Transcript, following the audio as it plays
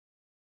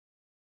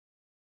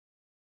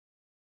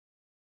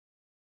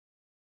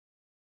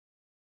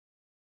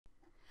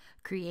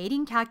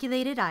Creating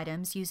calculated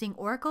items using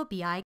Oracle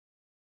BI.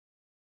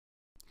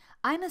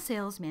 I'm a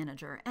sales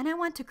manager and I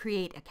want to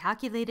create a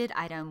calculated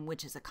item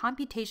which is a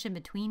computation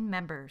between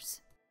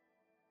members.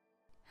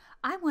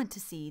 I want to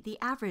see the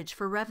average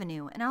for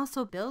revenue and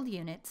also build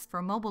units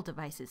for mobile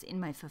devices in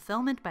my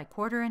fulfillment by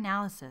quarter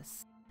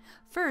analysis.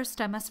 First,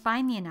 I must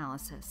find the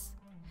analysis.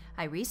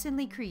 I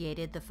recently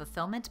created the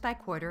fulfillment by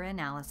quarter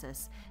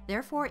analysis,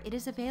 therefore it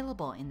is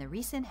available in the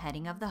recent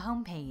heading of the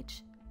home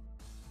page.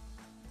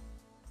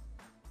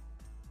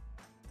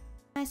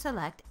 I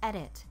select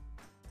Edit.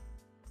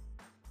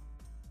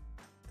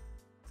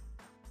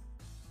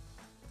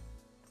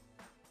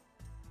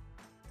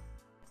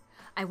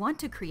 I want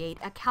to create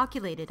a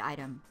calculated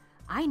item.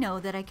 I know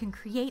that I can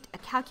create a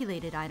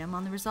calculated item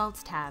on the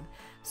Results tab,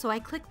 so I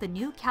click the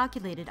New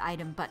Calculated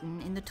Item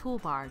button in the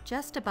toolbar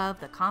just above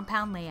the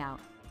compound layout.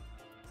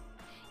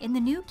 In the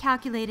New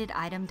Calculated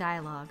Item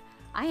dialog,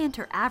 I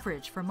enter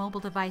Average for mobile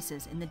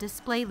devices in the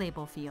Display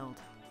Label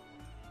field.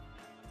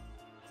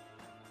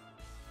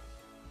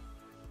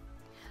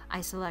 I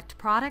select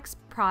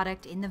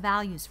Product in the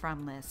Values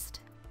From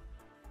list.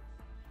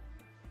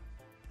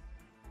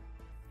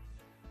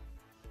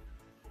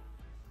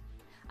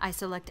 I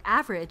select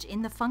Average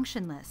in the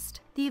Function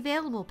list. The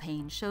Available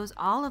pane shows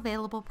all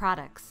available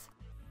products.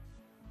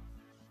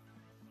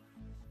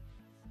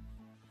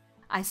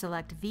 I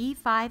select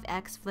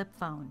V5X Flip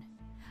Phone.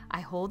 I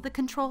hold the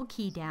Control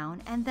key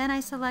down and then I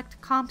select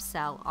Comp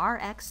Cell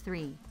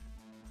RX3.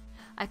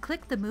 I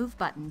click the Move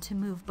button to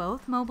move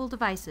both mobile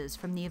devices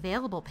from the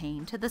Available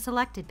pane to the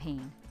Selected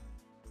pane.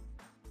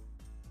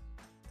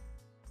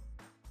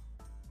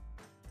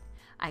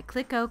 I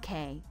click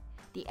OK.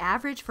 The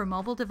average for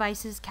mobile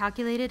devices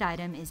calculated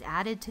item is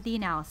added to the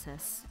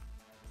analysis.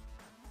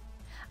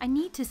 I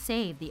need to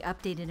save the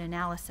updated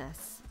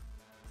analysis.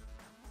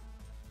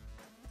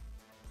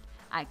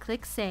 I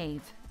click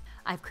Save.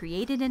 I've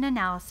created an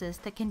analysis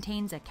that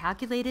contains a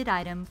calculated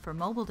item for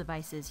mobile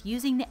devices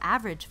using the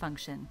average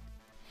function.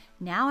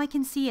 Now I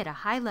can see at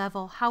a high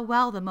level how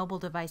well the mobile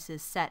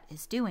devices set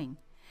is doing.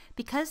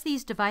 Because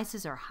these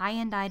devices are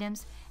high-end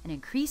items, an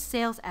increased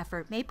sales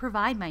effort may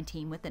provide my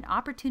team with an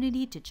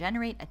opportunity to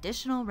generate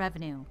additional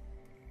revenue.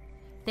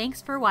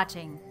 Thanks for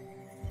watching.